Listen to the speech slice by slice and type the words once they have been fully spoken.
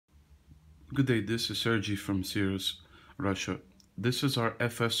Good day, this is Sergey from Sears, Russia. This is our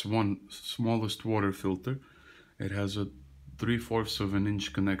FS1 smallest water filter. It has a 3/4 of an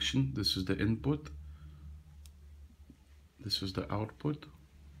inch connection. This is the input. This is the output.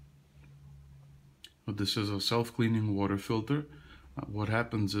 This is a self-cleaning water filter. What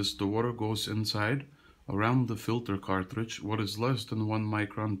happens is the water goes inside around the filter cartridge. What is less than 1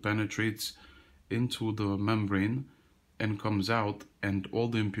 micron penetrates into the membrane and comes out, and all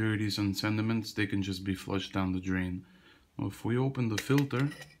the impurities and sediments, they can just be flushed down the drain. Now, if we open the filter,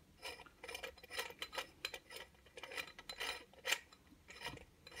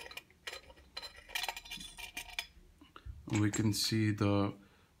 we can see the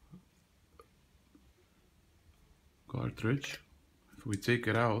cartridge. If we take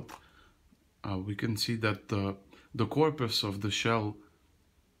it out, we can see that the corpus of the shell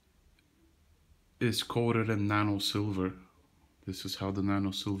is coated in nano silver. This is how the nano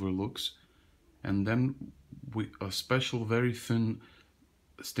silver looks. And then a special very thin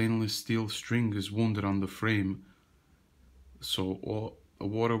stainless steel string is wounded on the frame. So all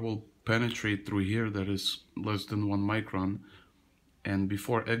water will penetrate through here that is less than 1 micron. And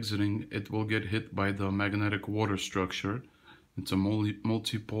before exiting, it will get hit by the magnetic water structure. It's a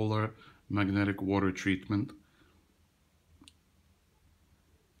multipolar magnetic water treatment.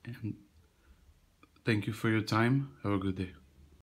 And thank you for your time. Have a good day.